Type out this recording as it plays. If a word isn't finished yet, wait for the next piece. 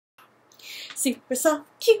Super soft,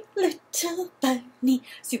 cute little bunny.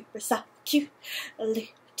 Super soft, cute little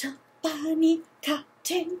bunny.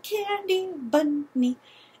 Cotton candy bunny.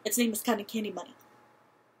 Its name is Cotton Candy Bunny.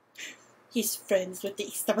 He's friends with the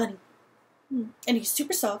Easter Bunny. And he's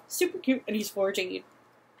super soft, super cute, and he's 14.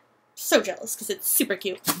 So jealous because it's super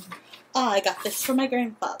cute. I got this from my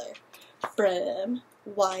grandfather. From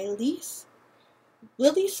Willey's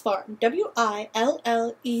Farm.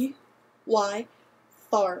 Willey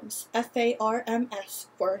Farms. Farms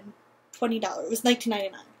for $20. It was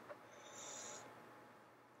 $19.99.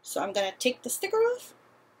 So I'm gonna take the sticker off.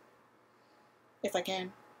 If I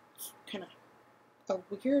can. It's kind of a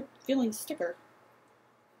weird feeling sticker.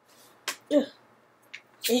 Ugh.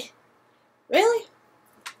 Really?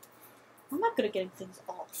 I'm not good at getting things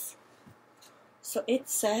off. So it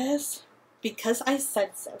says, because I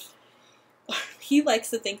said so. He likes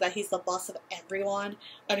to think that he's the boss of everyone,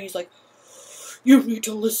 and he's like, you need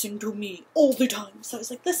to listen to me all the time. So I was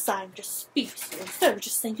like, this sign just speaks to you. Instead of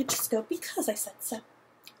just saying it, just go, because I said so.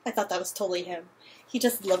 I thought that was totally him. He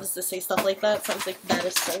just loves to say stuff like that, so I was like, that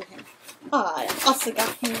is so him. I also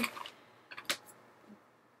got him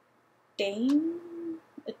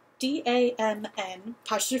D-A-M-N,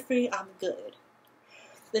 apostrophe, I'm good.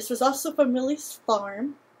 This was also from Willey's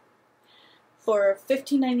Farm for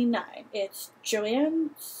 $15.99. It's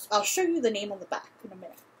Joanne's. I'll show you the name on the back in a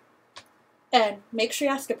minute. And make sure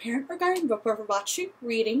you ask a parent regarding before watching,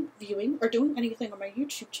 reading, viewing, or doing anything on my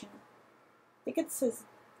YouTube channel. I think it says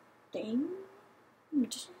darn,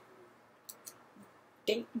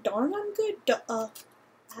 I'm good.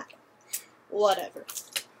 Whatever.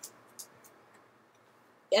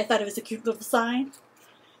 I thought it was a cute little sign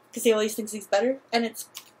because he always thinks he's better. And it's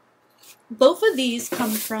both of these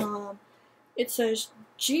come from. It says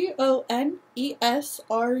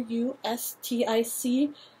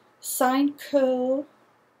GONESRUSTIC Sign Co.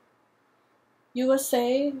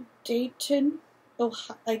 USA Dayton.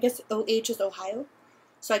 I guess OH is Ohio.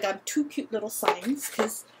 So I got him 2 cute little signs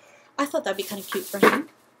because I thought that'd be kind of cute for him.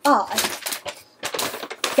 I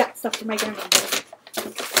got stuff for my grandmother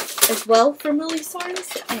as well from Willey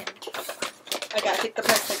Farms, and I gotta take the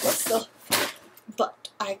price like this still. But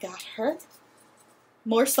I got her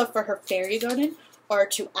more stuff for her fairy garden, or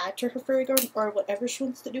to add to her fairy garden, or whatever she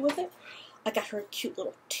wants to do with it. I got her a cute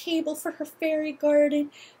little table for her fairy garden.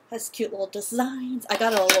 Has cute little designs. I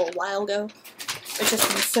got it a little while ago. It's just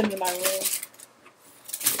been sitting in my room.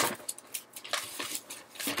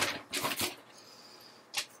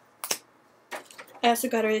 I also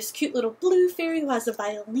got her this cute little blue fairy who has a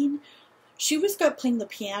violin. She was good at playing the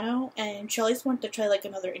piano, and she always wanted to try like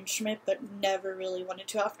another instrument, but never really wanted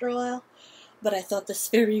to after a while. But I thought this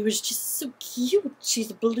fairy was just so cute.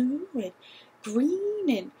 She's blue and green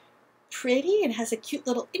and pretty and has a cute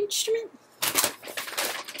little instrument.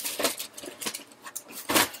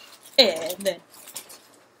 And then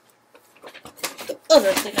the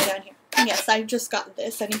other thing I got here. And yes, I just got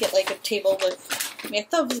this. I didn't get like a table with. I mean, I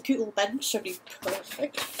thought it was a cute little bench. Should be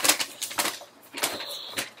perfect.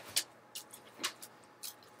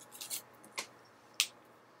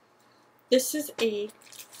 This is a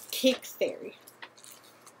cake fairy,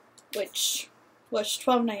 which was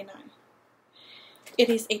 $12.99. It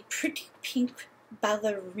is a pretty pink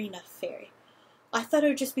ballerina fairy. I thought it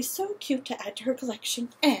would just be so cute to add to her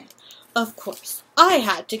collection, and of course, I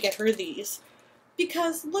had to get her these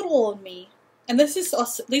because little old me. And this is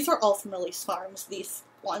also, these are all from Willey Farms, these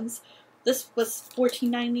ones. This was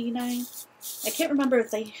 $14.99. I can't remember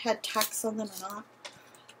if they had tax on them or not.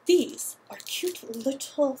 These are cute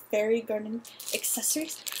little fairy garden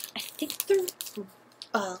accessories. I think they're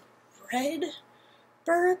red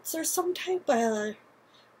birds or some type of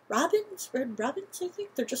robins. Red robins, I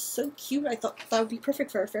think. They're just so cute. I thought that would be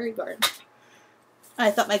perfect for a fairy garden.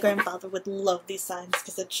 I thought my grandfather would love these signs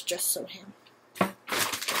because it's just so him.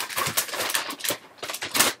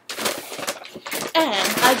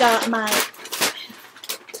 And I got my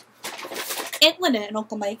Aunt Lynette and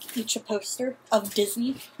Uncle Mike each a poster of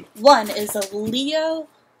Disney. One is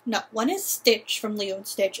one is Stitch from Leo and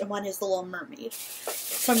Stitch, and one is The Little Mermaid.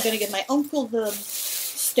 So I'm going to give my uncle the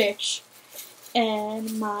Stitch,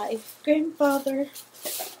 and my grandfather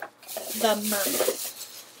the mermaid.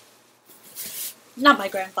 Not my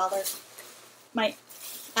grandfather. My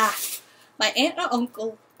aunt and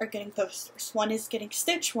uncle are getting posters. One is getting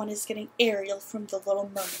Stitch, one is getting Ariel from The Little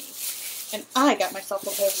Mermaid. And I got myself a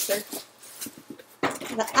poster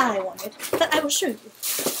that I wanted, that I will show you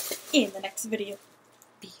in the next video.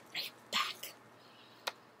 Be right back.